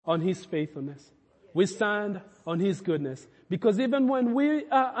on His faithfulness. We stand on His goodness. Because even when we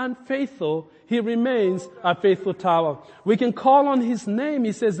are unfaithful, He remains a faithful tower. We can call on His name.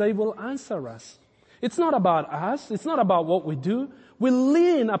 He says that He will answer us. It's not about us. It's not about what we do. We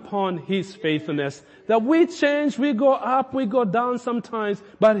lean upon His faithfulness. That we change, we go up, we go down sometimes,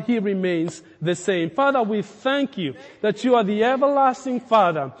 but He remains the same. Father, we thank You that You are the everlasting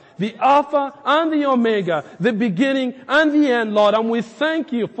Father, the Alpha and the Omega, the beginning and the end, Lord. And we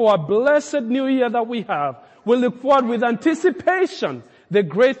thank You for a blessed new year that we have. We look forward with anticipation the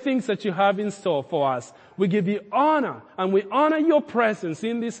great things that You have in store for us. We give You honor, and we honor Your presence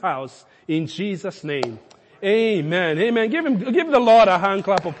in this house. In Jesus' name. Amen. Amen. Give the Lord a hand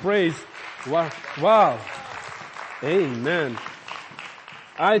clap of praise. Wow. Wow. Amen.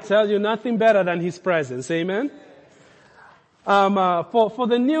 I tell you, nothing better than His presence. Amen. For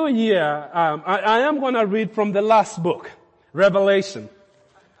the new year, I am going to read from the last book, Revelation.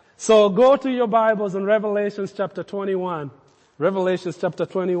 So go to your Bibles in Revelations chapter 21. Revelations chapter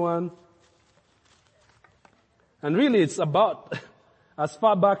 21. And really it's about as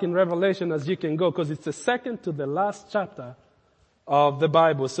far back in Revelation as you can go, because it's the second to the last chapter of the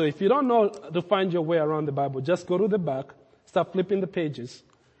Bible. So if you don't know to find your way around the Bible, just go to the back, start flipping the pages,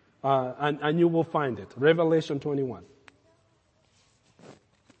 and you will find it. Revelation 21.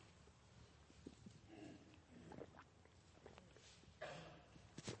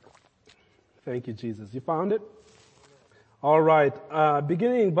 Thank you, Jesus. You found it? All right.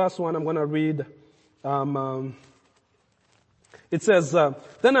 Beginning in verse 1, I'm going to read. It says,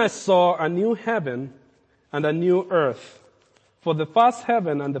 Then I saw a new heaven and a new earth, for the first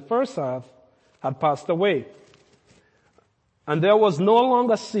heaven and the first earth had passed away, and there was no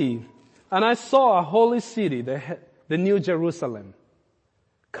longer sea. And I saw a holy city, the New Jerusalem,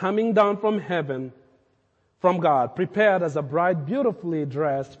 coming down from heaven from God, prepared as a bride beautifully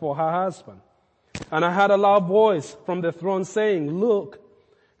dressed for her husband. And I heard a loud voice from the throne saying, Look,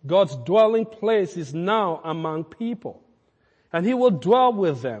 God's dwelling place is now among people, and He will dwell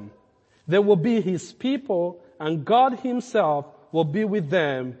with them. They will be His people, and God Himself will be with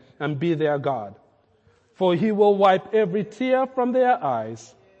them and be their God. For He will wipe every tear from their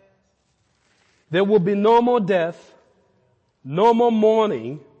eyes. There will be no more death, no more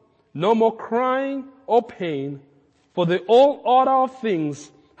mourning, no more crying or pain, for the old order of things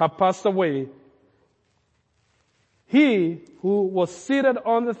have passed away. He who was seated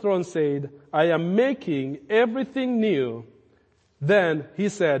on the throne said, I am making everything new. Then He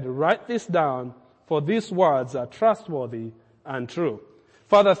said, write this down, for these words are trustworthy and true.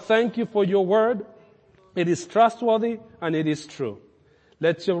 Father, thank You for Your word. It is trustworthy and it is true.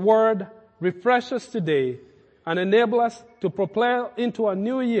 Let Your word refresh us today and enable us to propel into a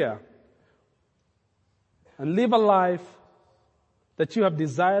new year and live a life that You have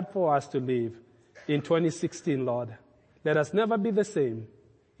desired for us to live in 2016, Lord. Let us never be the same.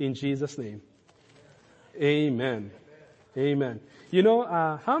 In Jesus' name. Amen. Amen. You know,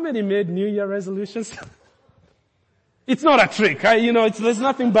 how many made New Year resolutions? It's not a trick. There's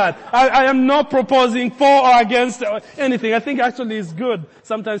nothing bad. I am not proposing for or against anything. I think actually it's good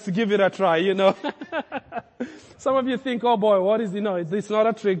sometimes to give it a try, Some of you think, oh boy, what is, it's not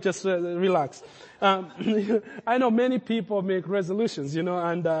a trick, just relax. I know many people make resolutions, and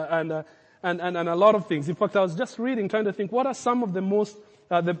a lot of things. In fact, I was just reading, trying to think, what are some of the most,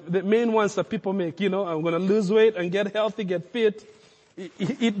 the main ones that people make, I'm going to lose weight and get healthy, get fit,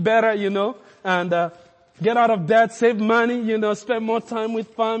 eat better, and get out of debt, save money, spend more time with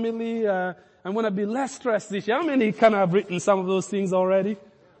family, I'm going to be less stressed this year. How many kind of have written some of those things already?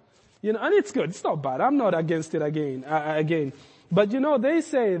 And it's good. It's not bad. I'm not against it again. But they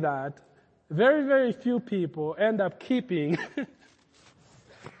say that very, very few people end up keeping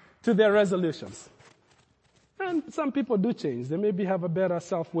to their resolutions. And some people do change. They maybe have a better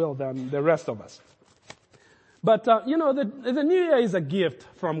self-will than the rest of us. But, the new year is a gift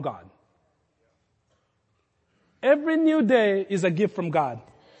from God. Every new day is a gift from God.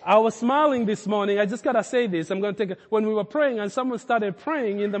 I was smiling this morning. I just gotta say this. I'm going to when we were praying and someone started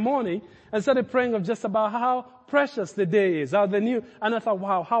praying in the morning and started praying of just about how precious the day is, and I thought,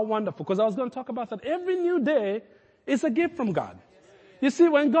 wow, how wonderful. Because I was going to talk about that. Every new day is a gift from God. You see,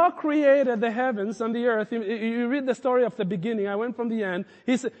 when God created the heavens and the earth, you read the story of the beginning. I went from the end.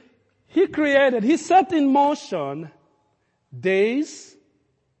 He set in motion days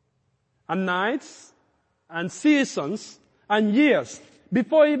and nights and seasons and years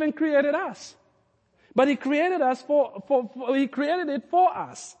before He even created us. But He created us He created it for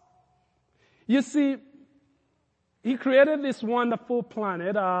us. You see, He created this wonderful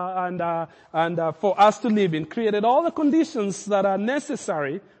planet and for us to live in. Created all the conditions that are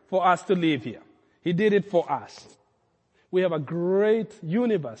necessary for us to live here. He did it for us. We have a great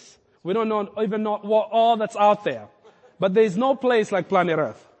universe. We don't even know what all that's out there. But there is no place like planet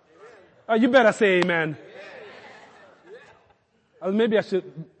Earth. You better say amen. Maybe I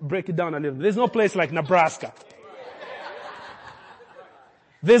should break it down a little. There's no place like Nebraska.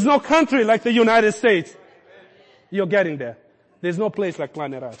 There's no country like the United States. You're getting there. There's no place like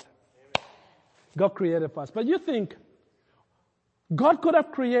planet Earth. God created us. But you think God could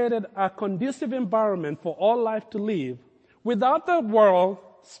have created a conducive environment for all life to live without the world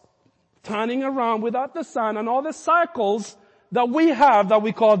turning around, without the sun and all the cycles that we have that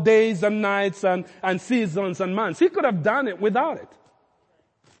we call days and nights and seasons and months. He could have done it without it.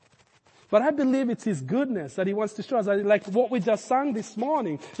 But I believe it's His goodness that He wants to show us. Like what we just sang this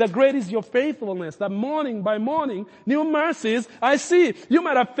morning, that great is your faithfulness, that morning by morning, new mercies I see. You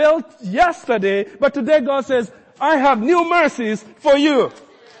might have felt yesterday, but today God says, I have new mercies for you.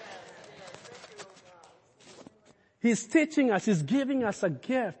 He's teaching us, He's giving us a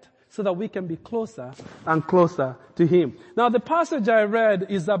gift so that we can be closer and closer to Him. Now the passage I read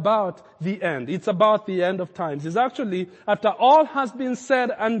is about the end. It's about the end of times. It's actually, after all has been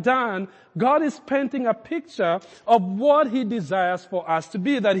said and done, God is painting a picture of what He desires for us to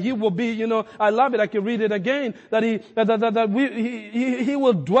be. That He will be, I love it, I can read it again, that He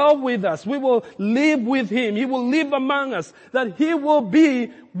will dwell with us. We will live with Him. He will live among us. That He will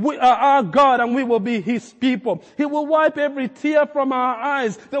be our God and we will be His people. He will wipe every tear from our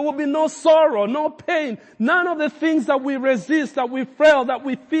eyes. There will be no sorrow, no pain, none of the things that we resist, that we frail, that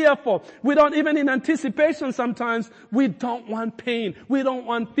we fear for. We don't, even in anticipation sometimes, we don't want pain. We don't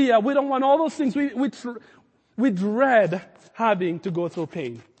want fear. We don't want all those things. We dread having to go through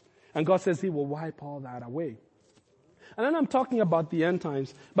pain. And God says He will wipe all that away. And then I'm talking about the end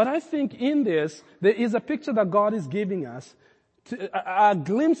times. But I think in this, there is a picture that God is giving us, a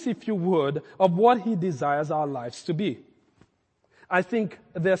glimpse, if you would, of what He desires our lives to be. I think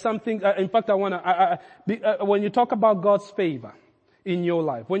there's something, in fact, when you talk about God's favor in your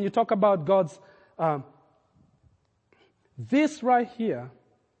life, when you talk about God's, this right here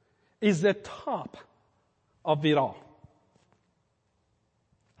is the top of it all.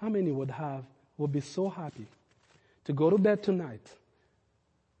 How many would be so happy to go to bed tonight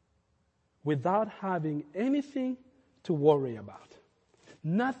without having anything to worry about?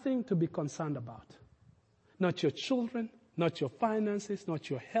 Nothing to be concerned about. Not your children, not your finances, not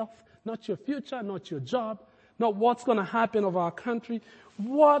your health, not your future, not your job, not what's going to happen of our country,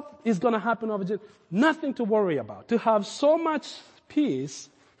 what is going to happen over there. Nothing to worry about. To have so much peace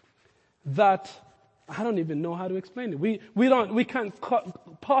that I don't even know how to explain it. We can't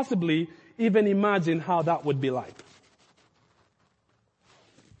possibly even imagine how that would be like.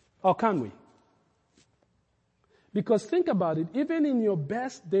 Or can we? Because think about it, even in your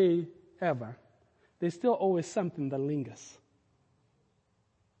best day ever, there's still always something that lingers.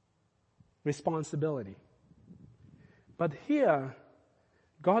 Responsibility. But here,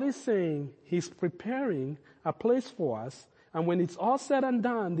 God is saying He's preparing a place for us, and when it's all said and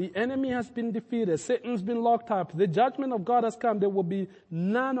done, the enemy has been defeated, Satan's been locked up, the judgment of God has come, there will be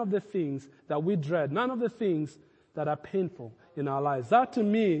none of the things that we dread, none of the things that are painful in our lives. That to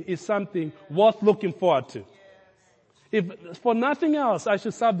me is something worth looking forward to. If for nothing else, I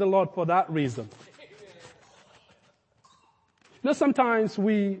should serve the Lord for that reason. Sometimes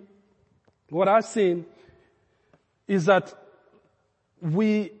what I've seen is that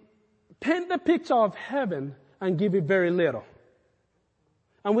we paint the picture of heaven and give it very little.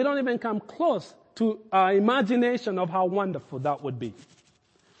 And we don't even come close to our imagination of how wonderful that would be.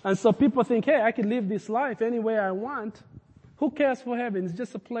 And so people think, hey, I can live this life any way I want. Who cares for heaven? It's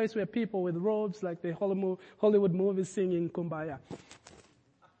just a place where people with robes like the Hollywood movies singing Kumbaya.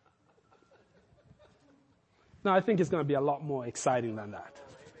 No, I think it's going to be a lot more exciting than that.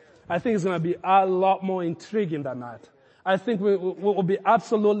 I think it's going to be a lot more intriguing than that. I think we will be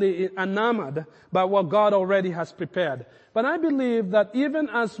absolutely enamored by what God already has prepared. But I believe that even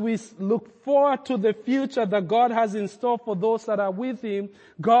as we look forward to the future that God has in store for those that are with Him,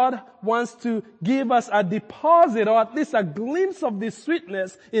 God wants to give us a deposit or at least a glimpse of this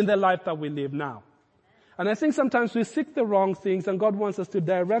sweetness in the life that we live now. And I think sometimes we seek the wrong things, and God wants us to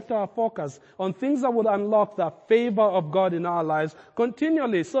direct our focus on things that would unlock the favor of God in our lives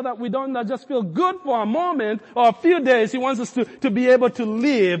continually, so that we don't not just feel good for a moment or a few days. He wants us to be able to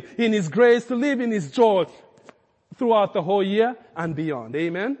live in His grace, to live in His joy throughout the whole year and beyond.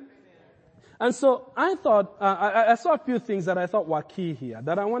 Amen? And so I thought, I saw a few things that I thought were key here,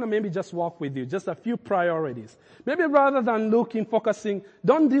 that I want to maybe just walk with you, just a few priorities. Maybe rather than focusing,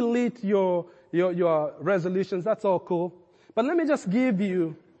 don't delete your resolutions, that's all cool. But let me just give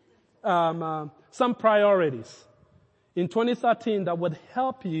you some priorities in 2013 that would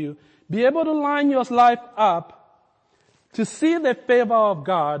help you be able to line your life up to see the favor of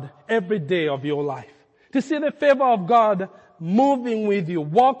God every day of your life. To see the favor of God moving with you,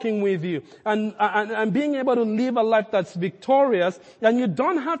 walking with you, and being able to live a life that's victorious. And you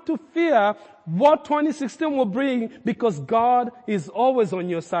don't have to fear what 2016 will bring, because God is always on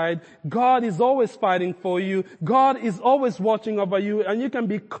your side. God is always fighting for you. God is always watching over you. And you can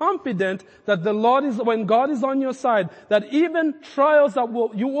be confident that the Lord is, when God is on your side, that even trials that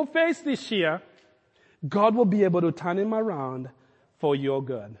you will face this year, God will be able to turn them around for your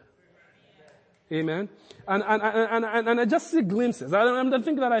good. Amen. And I just see glimpses. I don't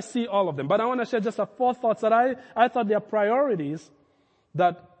think that I see all of them, but I want to share just 4 thoughts that I thought they are priorities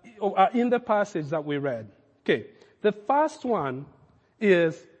that are in the passage that we read. Okay. The first one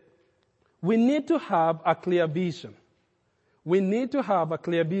is we need to have a clear vision. We need to have a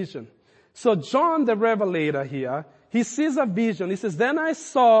clear vision. So John the Revelator here, he sees a vision. He says, then I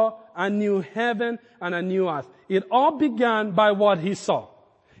saw a new heaven and a new earth. It all began by what he saw.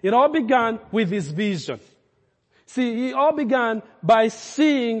 It all began with his vision. See, it all began by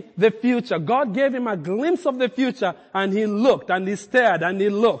seeing the future. God gave him a glimpse of the future, and he looked and he stared and he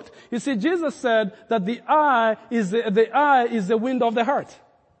looked. You see, Jesus said that the eye is the window of the heart.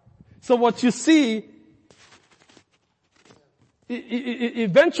 So what you see it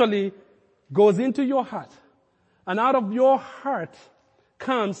eventually goes into your heart. And out of your heart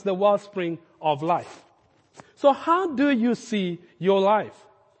comes the wellspring of life. So how do you see your life?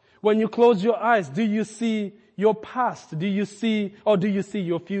 When you close your eyes, do you see your past? Do you see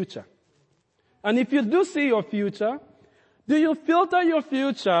your future? And if you do see your future, do you filter your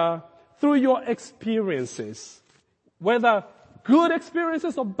future through your experiences? Whether good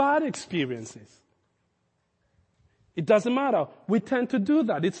experiences or bad experiences. It doesn't matter. We tend to do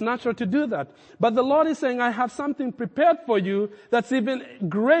that. It's natural to do that. But the Lord is saying, I have something prepared for you that's even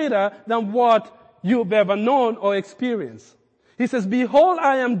greater than what you've ever known or experienced. He says, behold,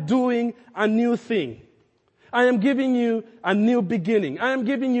 I am doing a new thing. I am giving you a new beginning. I am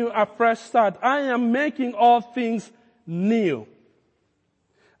giving you a fresh start. I am making all things new.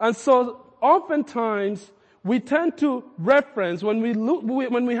 And so oftentimes we tend to reference, when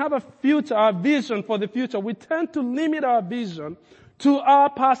we have a future, our vision for the future, we tend to limit our vision to our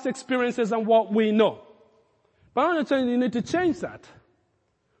past experiences and what we know. But I want to tell you need to change that.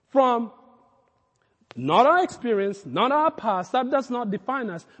 From not our experience, not our past, that does not define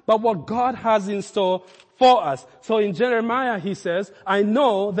us, but what God has in store for us. So in Jeremiah he says, I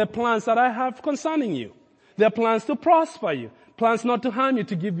know the plans that I have concerning you. They're plans to prosper you. Plans not to harm you,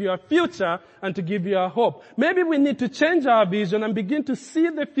 to give you a future and to give you a hope. Maybe we need to change our vision and begin to see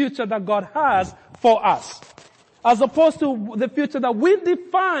the future that God has for us, as opposed to the future that we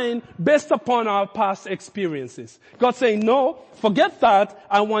define based upon our past experiences. God saying, no, forget that.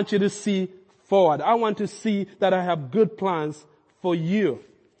 I want you to see forward. I want to see that I have good plans for you.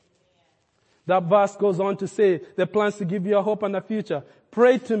 That verse goes on to say, the plans to give you a hope and a future.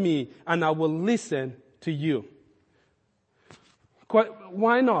 Pray to me and I will listen to you.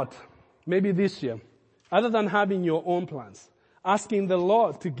 Why not? Maybe this year, other than having your own plans, asking the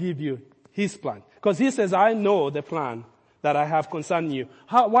Lord to give you His plan. Because He says, I know the plan that I have concerning you.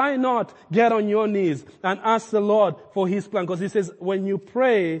 Why not get on your knees and ask the Lord for His plan? Because He says, when you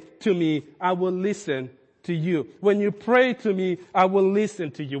pray to me, I will listen to you. When you pray to me, I will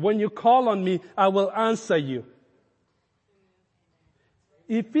listen to you. When you call on me, I will answer you.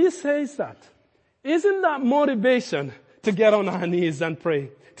 If He says that, isn't that motivation to get on our knees and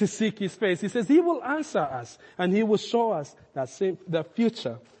pray, to seek His face? He says He will answer us and He will show us the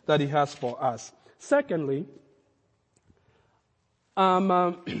future that He has for us. Secondly,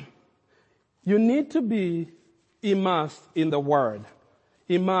 you need to be immersed in the Word.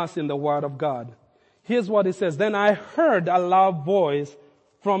 Immersed in the Word of God. Here's what it says. Then I heard a loud voice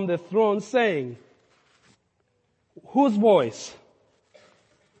from the throne saying, whose voice?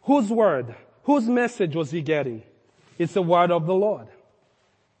 Whose word? Whose message was he getting? It's the word of the Lord.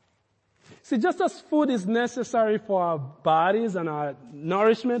 See, just as food is necessary for our bodies and our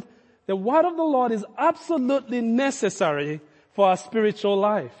nourishment, the word of the Lord is absolutely necessary for our spiritual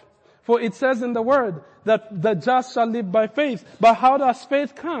life. For it says in the word that the just shall live by faith. But how does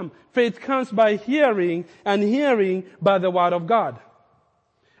faith come? Faith comes by hearing, and hearing by the word of God.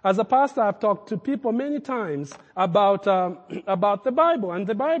 As a pastor, I've talked to people many times about the Bible. And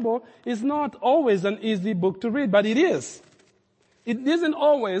the Bible is not always an easy book to read, but it is. It isn't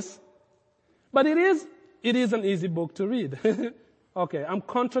always, but it is an easy book to read. Okay, I'm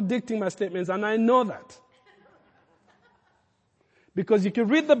contradicting my statements and I know that. Because you can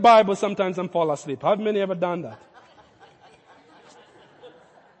read the Bible sometimes and fall asleep. How many ever done that?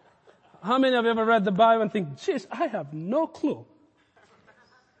 How many have ever read the Bible and think, geez, I have no clue?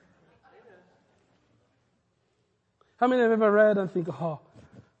 How many have ever read and think, oh,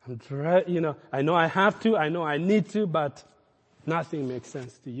 I know I have to, I know I need to, but nothing makes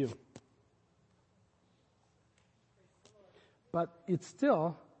sense to you. But it's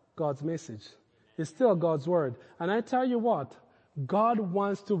still God's message. It's still God's word. And I tell you what, God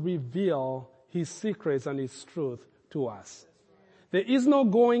wants to reveal His secrets and His truth to us. There is no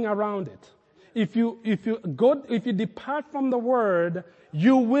going around it. If you depart from the word,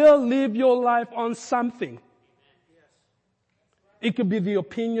 you will live your life on something. It could be the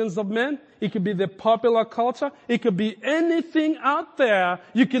opinions of men. It could be the popular culture. It could be anything out there.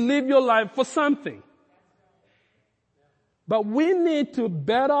 You can live your life for something. But we need to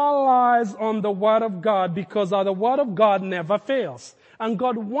bet our lives on the Word of God, because the Word of God never fails. And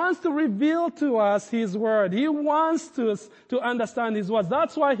God wants to reveal to us His Word. He wants us to understand His Word.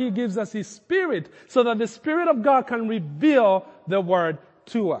 That's why He gives us His Spirit, so that the Spirit of God can reveal the Word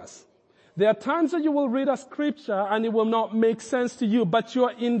to us. There are times that you will read a scripture and it will not make sense to you, but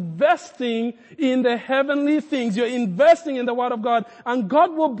you're investing in the heavenly things. You're investing in the Word of God, and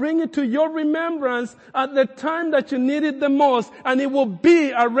God will bring it to your remembrance at the time that you need it the most, and it will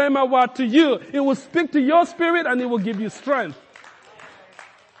be a rhema word to you. It will speak to your spirit and it will give you strength.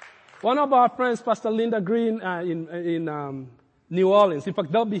 One of our friends, Pastor Linda Green, in New Orleans. In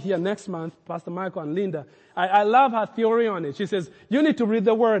fact, they'll be here next month, Pastor Michael and Linda. I love her theory on it. She says, you need to read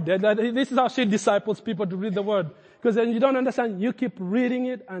the Word. This is how she disciples people to read the Word. Because then you don't understand, you keep reading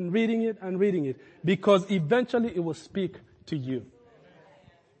it and reading it and reading it. Because eventually it will speak to you.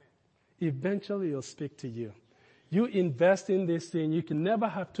 Eventually it will speak to you. You invest in this thing, you can never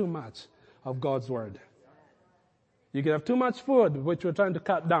have too much of God's Word. You can have too much food, which we're trying to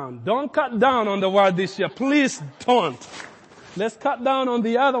cut down. Don't cut down on the Word this year. Please don't. Let's cut down on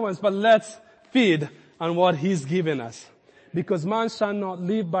the other ones, but let's feed on what He's given us. Because man shall not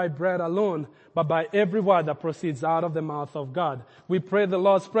live by bread alone, but by every word that proceeds out of the mouth of God. We pray the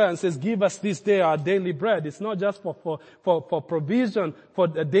Lord's Prayer and says, give us this day our daily bread. It's not just for provision, for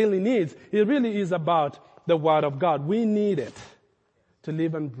the daily needs. It really is about the Word of God. We need it to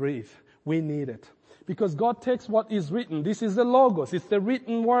live and breathe. We need it. Because God takes what is written. This is the Logos. It's the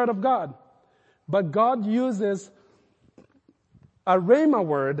written Word of God. But God uses a rhema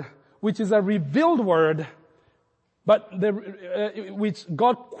word, which is a revealed word, but which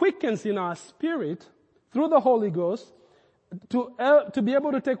God quickens in our spirit through the Holy Ghost to be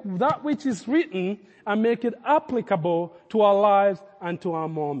able to take that which is written and make it applicable to our lives and to our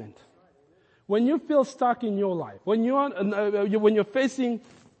moment. When you feel stuck in your life, when you're facing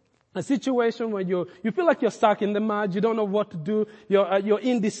a situation where you feel like you're stuck in the mud, you don't know what to do, you're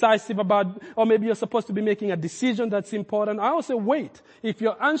indecisive about, or maybe you're supposed to be making a decision that's important. I also wait. If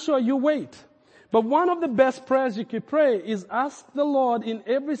you're unsure, you wait. But one of the best prayers you could pray is ask the Lord in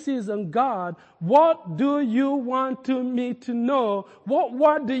every season, God, what do you want me to know? What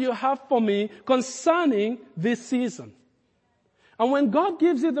word do you have for me concerning this season? And when God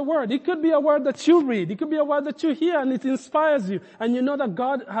gives you the word, it could be a word that you read. It could be a word that you hear and it inspires you. And you know that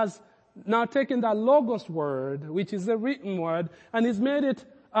God has now taken that Logos word, which is a written word, and He's made it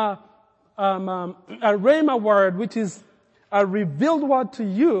a rhema word, which is a revealed word to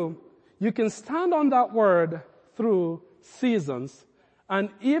you. You can stand on that word through seasons. And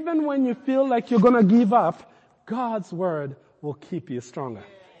even when you feel like you're going to give up, God's word will keep you stronger.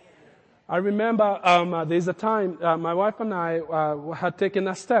 I remember there's a time my wife and I had taken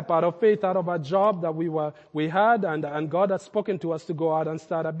a step out of faith, out of a job that we had, and God had spoken to us to go out and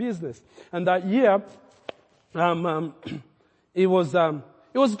start a business. And that year, it was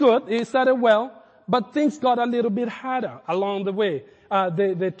good. It started well, but things got a little bit harder along the way.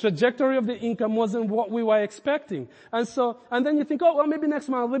 The trajectory of the income wasn't what we were expecting. And then you think, oh, well, maybe next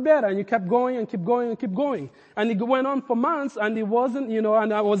month will be better. And you kept going and keep going and keep going. And it went on for months, and it wasn't,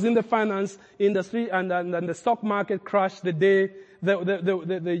 and I was in the finance industry, and the stock market crashed the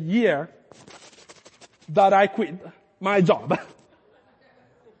year that I quit my job.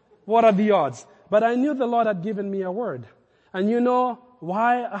 What are the odds? But I knew the Lord had given me a word. And you know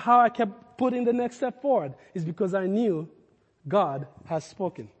how I kept putting the next step forward is because I knew God has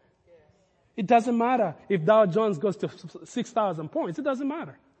spoken. It doesn't matter if Dow Jones goes to 6,000 points. It doesn't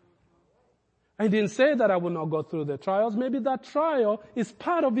matter. I didn't say that I would not go through the trials. Maybe that trial is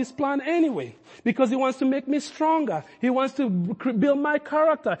part of His plan anyway, because He wants to make me stronger. He wants to build my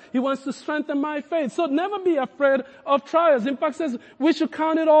character. He wants to strengthen my faith. So never be afraid of trials. In fact, it says we should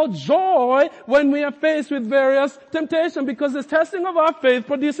count it all joy when we are faced with various temptations, because the testing of our faith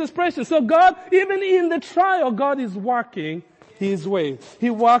produces patience. So God, even in the trial, God is working His way. He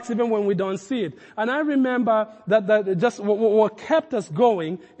works even when we don't see it. And I remember that just what kept us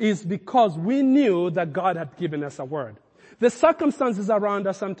going is because we knew that God had given us a word. The circumstances around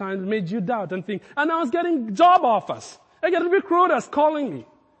us sometimes made you doubt and think, and I was getting job offers. I get recruiters calling me.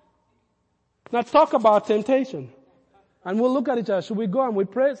 Now talk about temptation. And we'll look at each other. Should we go and we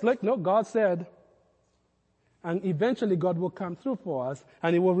pray? It's like, no, God said. And eventually God will come through for us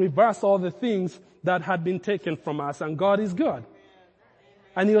and He will reverse all the things that had been taken from us. And God is good.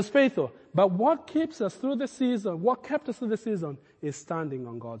 And He was faithful. But what keeps us through the season, what kept us through the season is standing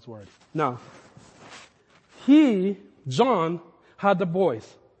on God's word. Now, John, had the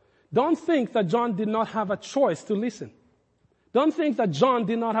voice. Don't think that John did not have a choice to listen. Don't think that John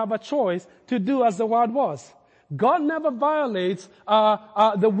did not have a choice to do as the word was. God never violates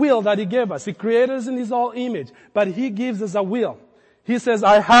the will that He gave us. He created us in His own image, but He gives us a will. He says,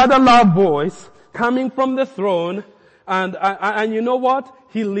 I heard a loud voice coming from the throne, and you know what?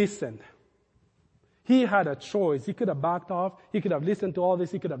 He listened. He had a choice. He could have backed off. He could have listened to all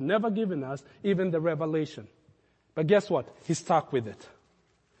this. He could have never given us even the revelation. But guess what? He stuck with it.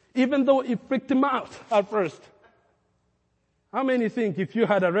 Even though it freaked him out at first. How many think if you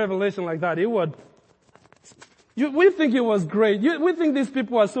had a revelation like that, it would... we think it was great. We think these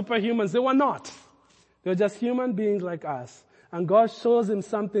people are superhumans. They were not. They were just human beings like us. And God shows him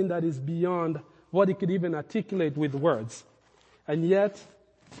something that is beyond what he could even articulate with words. And yet,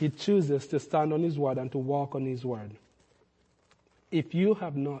 he chooses to stand on his word and to walk on his word. If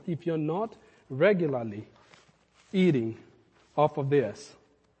you're not regularly eating off of this,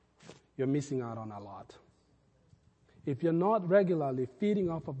 you're missing out on a lot. If you're not regularly feeding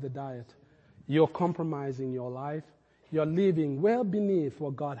off of the diet, you're compromising your life. You're living well beneath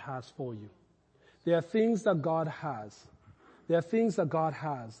what God has for you. There are things that God has. There are things that God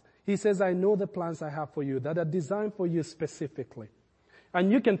has. He says, I know the plans I have for you that are designed for you specifically. And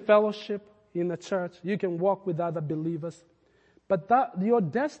you can fellowship in the church. You can walk with other believers. But your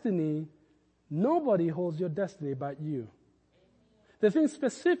destiny, nobody holds your destiny but you. The thing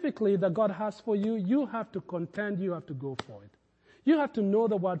specifically that God has for you, you have to contend, you have to go for it. You have to know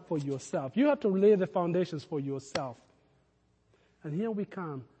the word for yourself. You have to lay the foundations for yourself. And here we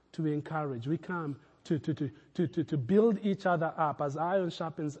come to encourage. We come to build each other up as iron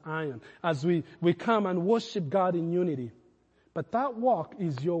sharpens iron. As we come and worship God in unity. But that walk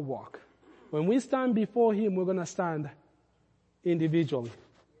is your walk. When we stand before Him, we're going to stand individually.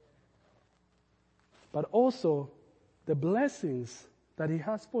 But also, the blessings that He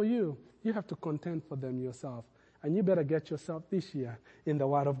has for you, you have to contend for them yourself. And you better get yourself this year in the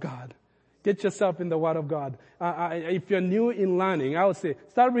Word of God. Get yourself in the Word of God. If you're new in learning, I would say,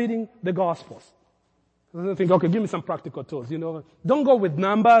 start reading the Gospels. I don't think, okay, give me some practical tools, Don't go with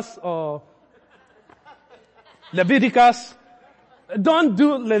Numbers or Leviticus. Don't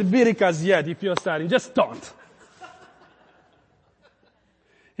do Leviticus yet if you're starting. Just don't.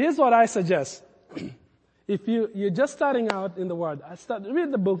 Here's what I suggest. If you're just starting out in the Word,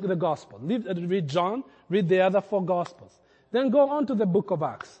 read the book, the Gospel. Read John, read the other 4 Gospels. Then go on to the book of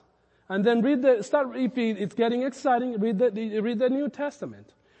Acts. And then if it's getting exciting, read the New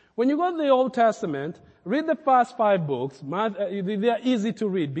Testament. When you go to the Old Testament, read the first 5 books. They are easy to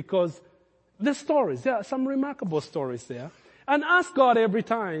read because the stories, there are some remarkable stories there. And ask God every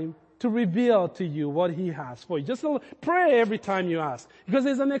time to reveal to you what He has for you. Just pray every time you ask. Because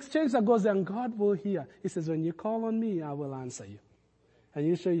there's an exchange that goes there and God will hear. He says, when you call on me, I will answer you. And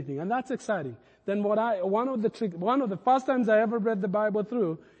you show you things. And that's exciting. Then one of the first times I ever read the Bible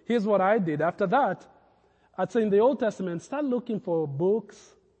through, here's what I did. After that, I'd say in the Old Testament, start looking for books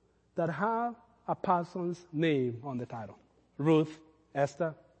that have a person's name on the title. Ruth,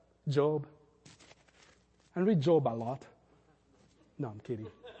 Esther, Job. And read Job a lot. No, I'm kidding.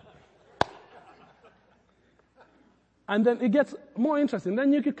 And then it gets more interesting.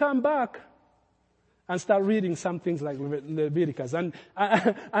 Then you could come back and start reading some things like Leviticus. And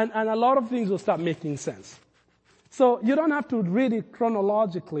a lot of things will start making sense. So you don't have to read it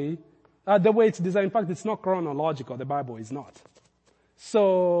chronologically the way it's designed. In fact, it's not chronological. The Bible is not.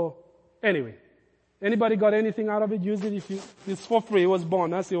 So anyway, anybody got anything out of it? Use it it's for free. It was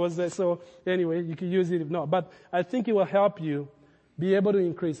bonus. It was so anyway, you can use it if not. But I think it will help you be able to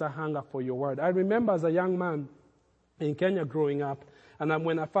increase a hunger for your word. I remember as a young man in Kenya growing up, and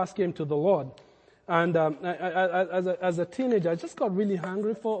when I first came to the Lord, And as a teenager, I just got really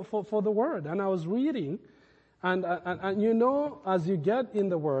hungry for the Word. And I was reading. And you know, as you get in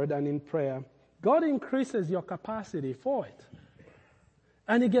the Word and in prayer, God increases your capacity for it.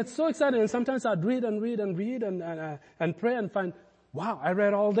 And you get so excited. And sometimes I'd read and pray and find, wow, I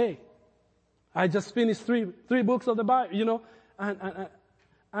read all day. I just finished three books of the Bible, you know.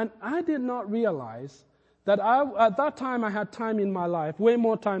 And I did not realize that at that time I had time in my life, way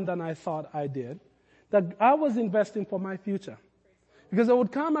more time than I thought I did, that I was investing for my future. Because there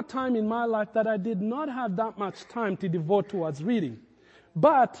would come a time in my life that I did not have that much time to devote towards reading.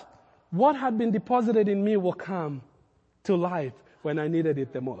 But what had been deposited in me will come to life when I needed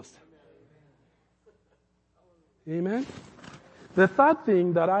it the most. Amen? The third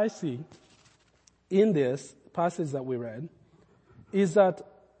thing that I see in this passage that we read is that,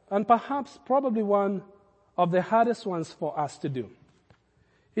 and perhaps probably one of the hardest ones for us to do.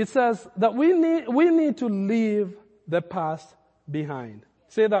 It says that we need to leave the past behind.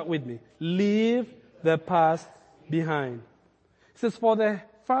 Say that with me. Leave the past behind. It says, for the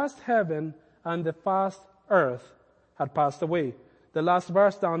first heaven and the first earth had passed away. The last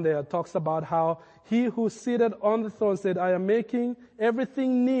verse down there talks about how he who seated on the throne said, I am making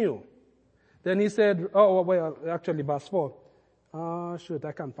everything new. Then he said, actually verse 4.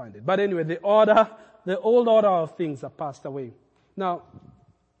 I can't find it. But anyway, the old order of things have passed away. Now,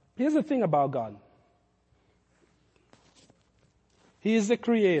 here's the thing about God. He is the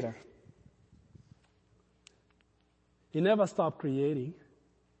creator. He never stopped creating.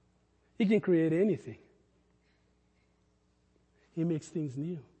 He can create anything. He makes things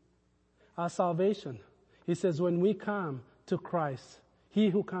new. Our salvation, he says, when we come to Christ, he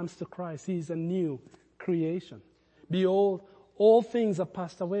who comes to Christ, he is a new creation. Behold, all things are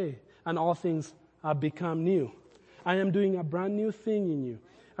passed away, and all things are become new. I am doing a brand new thing in you.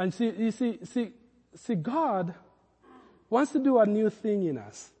 And see, God wants to do a new thing in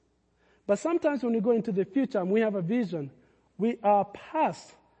us. But sometimes when we go into the future and we have a vision, our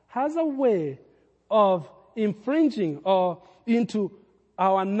past has a way of infringing or into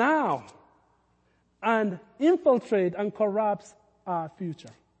our now and infiltrate and corrupts our future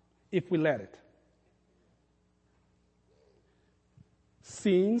if we let it.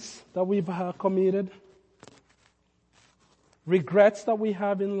 Sins that we've committed, regrets that we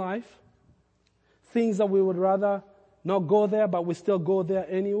have in life, things that we would rather not go there, but we still go there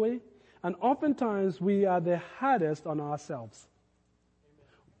anyway. And oftentimes we are the hardest on ourselves.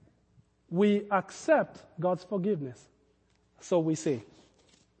 We accept God's forgiveness, so we say,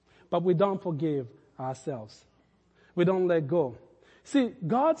 but we don't forgive ourselves. We don't let go. See,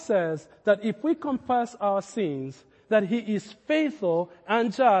 God says that if we confess our sins, that he is faithful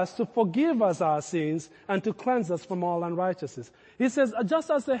and just to forgive us our sins and to cleanse us from all unrighteousness. He says,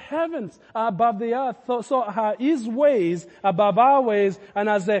 just as the heavens are above the earth, so are his ways above our ways, and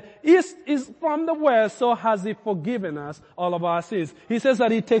as the east is from the west, so has he forgiven us all of our sins. He says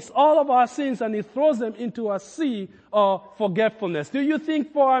that he takes all of our sins and he throws them into a sea of forgetfulness. Do you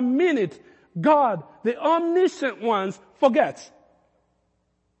think for a minute God, the omniscient one, forgets?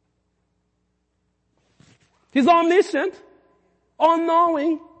 He's omniscient,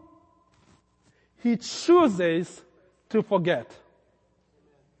 all-knowing. He chooses to forget.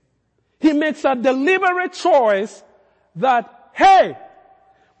 He makes a deliberate choice that, hey,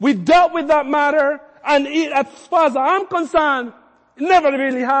 we dealt with that matter, and as far as I'm concerned, it never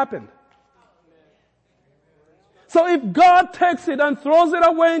really happened. So if God takes it and throws it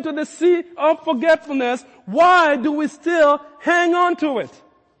away into the sea of forgetfulness, why do we still hang on to it?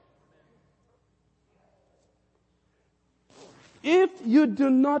 If you do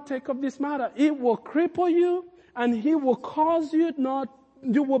not take up this matter, it will cripple you and he will cause you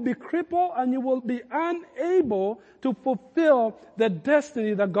you will be crippled and you will be unable to fulfill the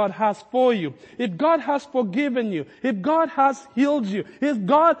destiny that God has for you. If God has forgiven you, if God has healed you, if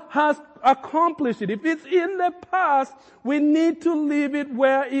God has accomplished it, if it's in the past, we need to leave it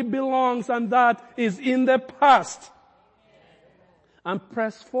where it belongs, and that is in the past. And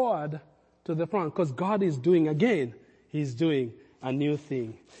press forward to the front, because God is doing again. He's doing a new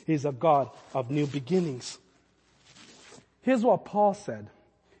thing. He's a God of new beginnings. Here's what Paul said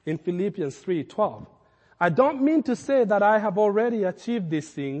in Philippians 3:12. I don't mean to say that I have already achieved these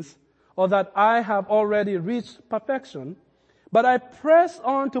things or that I have already reached perfection, but I press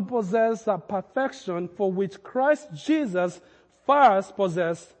on to possess the perfection for which Christ Jesus first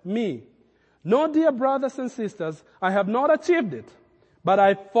possessed me. No, dear brothers and sisters, I have not achieved it, but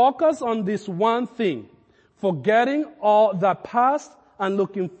I focus on this one thing, forgetting all the past and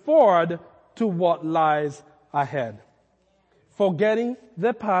looking forward to what lies ahead. Forgetting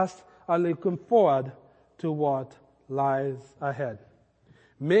the past are looking forward to what lies ahead.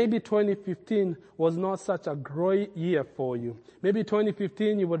 Maybe 2015 was not such a great year for you. Maybe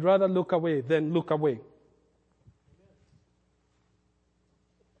 2015 you would rather look away than look away.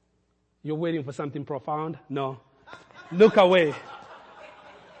 You're waiting for something profound? No. Look away.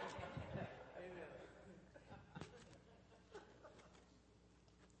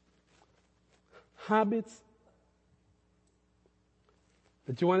 Habits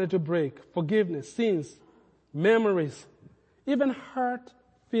that you wanted to break, forgiveness, sins, memories, even hurt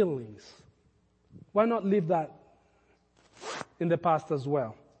feelings. Why not leave that in the past as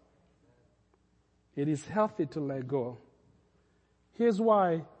well? It is healthy to let go. Here's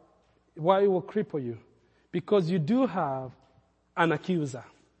why it will cripple you. Because you do have an accuser.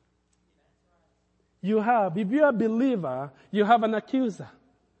 If you're a believer, you have an accuser.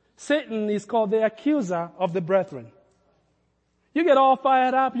 Satan is called the accuser of the brethren. You get all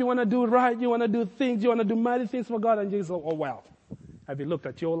fired up, you want to do right, you want to do things, you want to do mighty things for God, and you say, oh well. Have you looked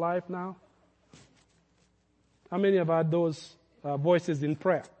at your life now? How many have had those voices in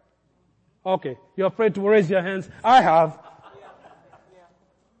prayer? Okay, you're afraid to raise your hands. I have.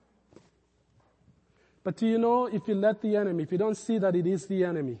 But do you know, if you let the enemy, if you don't see that it is the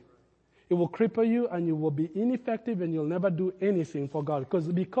enemy, it will cripple you and you will be ineffective and you'll never do anything for God.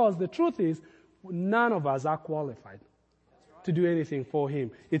 Because the truth is, none of us are qualified to do anything for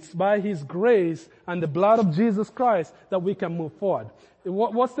Him. It's by His grace and the blood of Jesus Christ that we can move forward.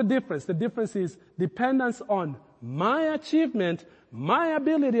 What's the difference? The difference is dependence on my achievement, my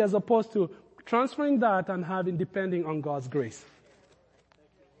ability, as opposed to transferring that and depending on God's grace.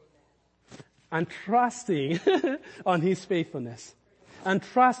 And trusting on His faithfulness. And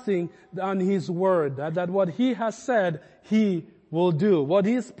trusting on His word, that what He has said, He will do. What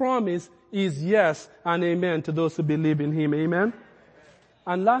He's promised is yes and amen to those who believe in Him. Amen?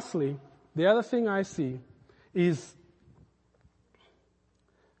 And lastly, the other thing I see is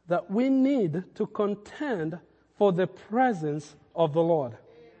that we need to contend for the presence of the Lord.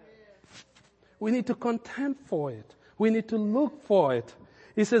 We need to contend for it. We need to look for it.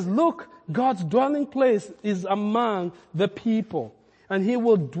 He says, look, God's dwelling place is among the people, and He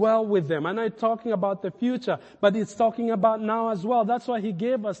will dwell with them. And I'm talking about the future, but it's talking about now as well. That's why He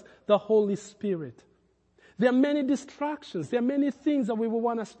gave us the Holy Spirit. There are many distractions. There are many things that we will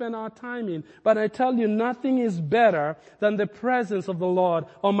want to spend our time in. But I tell you, nothing is better than the presence of the Lord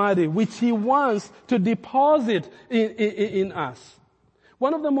Almighty, which He wants to deposit in us.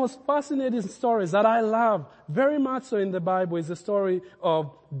 One of the most fascinating stories that I love very much so in the Bible is the story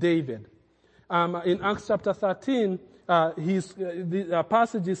of David. In Acts chapter 13, the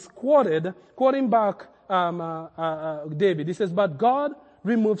passage is quoting back David. He says, but God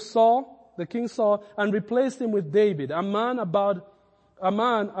removed Saul, the King Saul, and replaced him with David, a man about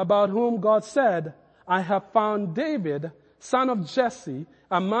whom God said, I have found David, son of Jesse,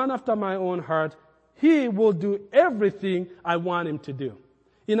 a man after my own heart. He will do everything I want him to do.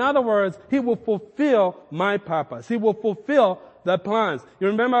 In other words, He will fulfill my purpose. He will fulfill the plans. You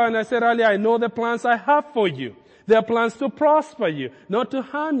remember when I said earlier, I know the plans I have for you. They are plans to prosper you, not to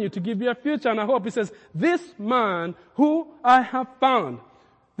harm you, to give you a future and a hope. He says, this man who I have found.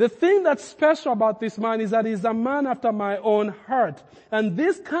 The thing that's special about this man is that he's a man after my own heart. And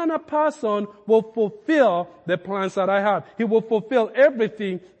this kind of person will fulfill the plans that I have. He will fulfill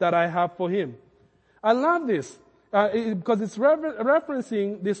everything that I have for him. I love this. Because it's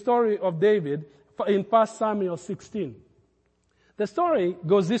referencing the story of David in 1 Samuel 16. The story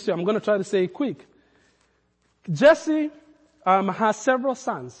goes this way. I'm going to try to say it quick. Jesse has several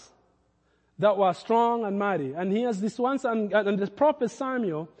sons that were strong and mighty. And he has this one son, and the prophet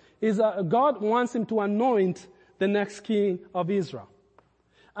Samuel God wants him to anoint the next king of Israel.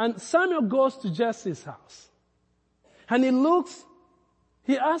 And Samuel goes to Jesse's house. And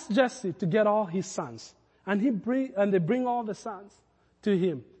he asks Jesse to get all his sons. And they bring all the sons to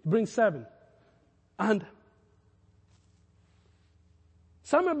him. He brings 7. And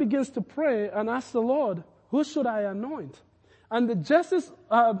Samuel begins to pray and ask the Lord, who should I anoint? And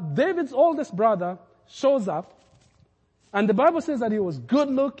David's oldest brother shows up. And the Bible says that he was good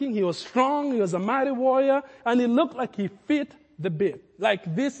looking, he was strong, he was a mighty warrior, and he looked like he fit the bill.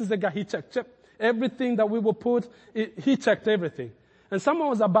 Like this is the guy, he checked everything that we will put, he checked everything. And someone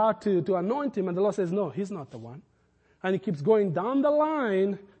was about to anoint him, and the Lord says, no, he's not the one. And he keeps going down the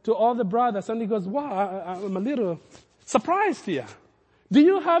line to all the brothers, and he goes, wow, I'm a little surprised here. Do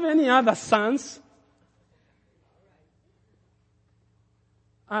you have any other sons?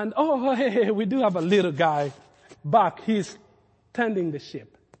 And, hey, we do have a little guy back. He's tending the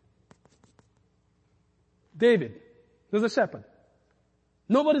sheep. David was a shepherd.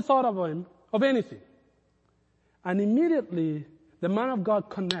 Nobody thought of him, of anything. And immediately, the man of God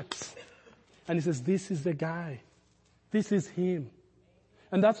connects. And he says, this is the guy. This is him.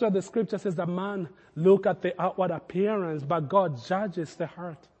 And that's why the scripture says that man look at the outward appearance, but God judges the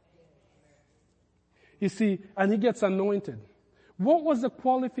heart. You see, and he gets anointed. What was the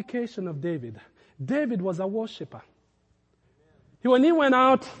qualification of David? David was a worshiper. When he went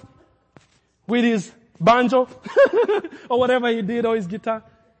out with his banjo, or whatever he did, or his guitar,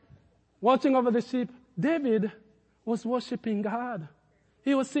 watching over the sheep, David was worshiping God.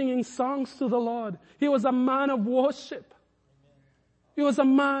 He was singing songs to the Lord. He was a man of worship. He was a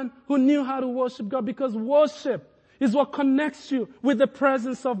man who knew how to worship God, because worship is what connects you with the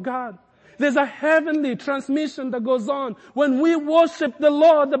presence of God. There's a heavenly transmission that goes on. When we worship the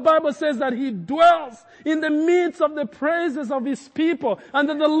Lord, the Bible says that He dwells in the midst of the praises of His people, and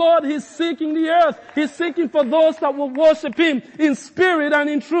that the Lord is seeking the earth. He's seeking for those that will worship Him in spirit and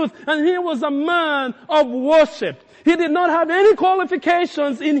in truth. And he was a man of worship. He did not have any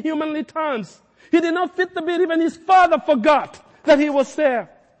qualifications in humanly terms. He did not fit the bill. Even his father forgot that he was there.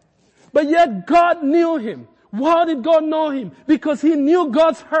 But yet God knew him. Why did God know him? Because he knew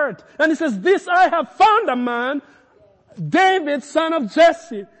God's heart. And he says, this I have found a man, David, son of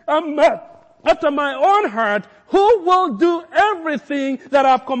Jesse, a man after my own heart, who will do everything that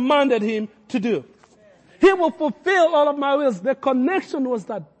I've commanded him to do. He will fulfill all of my wills. The connection was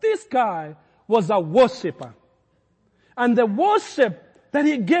that this guy was a worshiper. And the worship that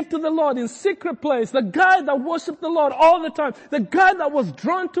he gave to the Lord in secret place, the guy that worshiped the Lord all the time, the guy that was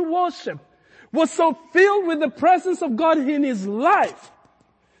drawn to worship, was so filled with the presence of God in his life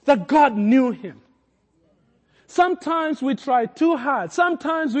that God knew him. Sometimes we try too hard.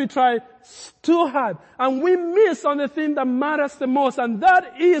 Sometimes we try too hard. And we miss on the thing that matters the most, and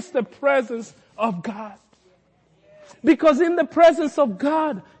that is the presence of God. Because in the presence of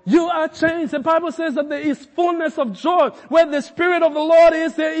God, you are changed. The Bible says that there is fullness of joy. Where the Spirit of the Lord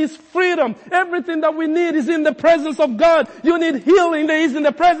is, there is freedom. Everything that we need is in the presence of God. You need healing, there is in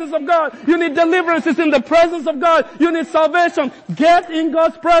the presence of God. You need deliverance, it's in the presence of God. You need salvation. Get in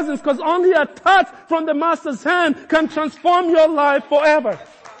God's presence, because only a touch from the Master's hand can transform your life forever.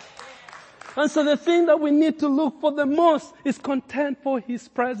 And so the thing that we need to look for the most is content for His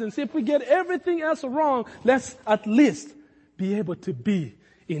presence. If we get everything else wrong, let's at least be able to be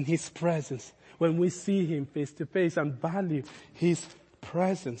in His presence when we see Him face to face and value His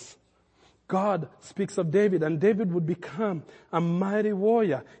presence. God speaks of David, and David would become a mighty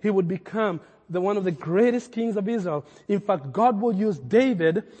warrior. He would become one of the greatest kings of Israel. In fact, God will use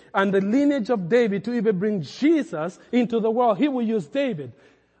David and the lineage of David to even bring Jesus into the world. He will use David.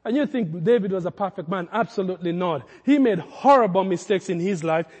 And you think David was a perfect man? Absolutely not. He made horrible mistakes in his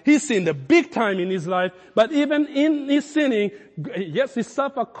life. He sinned a big time in his life. But even in his sinning, yes, he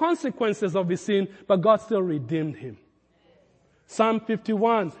suffered consequences of his sin, but God still redeemed him. Psalm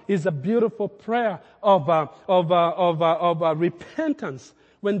 51 is a beautiful prayer of repentance.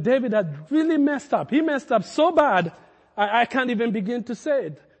 When David had really messed up, he messed up so bad, I can't even begin to say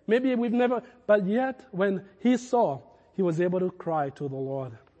it. Maybe we've never, but yet when he saw, he was able to cry to the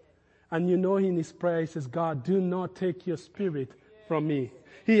Lord. And you know, in his prayer, he says, God, do not take your spirit from me.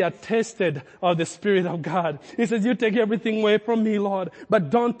 He had tasted of the Spirit of God. He says, you take everything away from me, Lord, but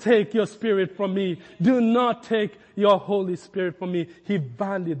don't take your Spirit from me. Do not take your Holy Spirit from me. He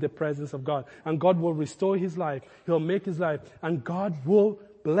valued the presence of God. And God will restore his life. He'll make his life. And God will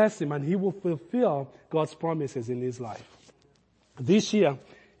bless him, and he will fulfill God's promises in his life. This year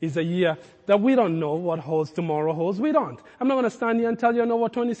is a year that we don't know what tomorrow holds. We don't. I'm not going to stand here and tell you I know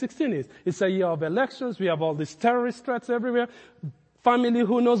what 2016 is. It's a year of elections. We have all these terrorist threats everywhere. Family,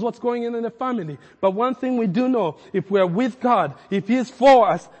 who knows what's going on in the family. But one thing we do know, if we're with God, if He is for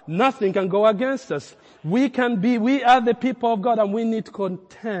us, nothing can go against us. We are the people of God, and we need to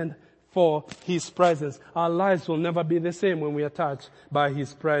contend for His presence. Our lives will never be the same when we are touched by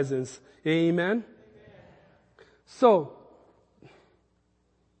His presence. Amen? So,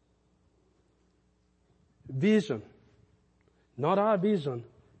 vision. Not our vision,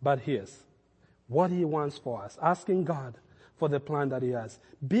 but His. What He wants for us. Asking God for the plan that He has.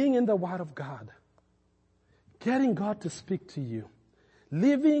 Being in the Word of God. Getting God to speak to you.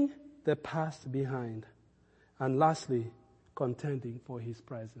 Leaving the past behind. And lastly, contending for His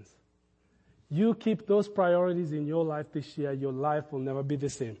presence. You keep those priorities in your life this year, your life will never be the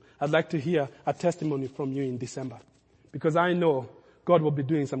same. I'd like to hear a testimony from you in December. Because I know God will be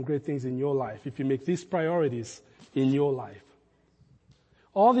doing some great things in your life if you make these priorities in your life.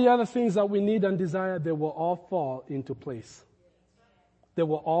 All the other things that we need and desire, they will all fall into place. They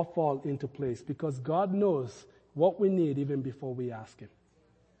will all fall into place because God knows what we need even before we ask Him.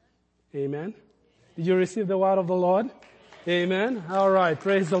 Amen. Did you receive the word of the Lord? Amen. All right.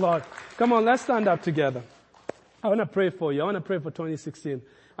 Praise the Lord. Come on, let's stand up together. I want to pray for you. I want to pray for 2016.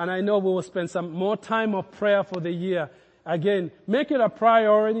 And I know we will spend some more time of prayer for the year. Again, make it a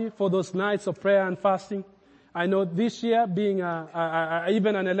priority for those nights of prayer and fasting. I know this year being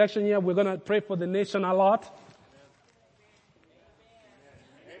even an election year, we're going to pray for the nation a lot.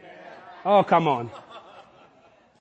 Oh, come on.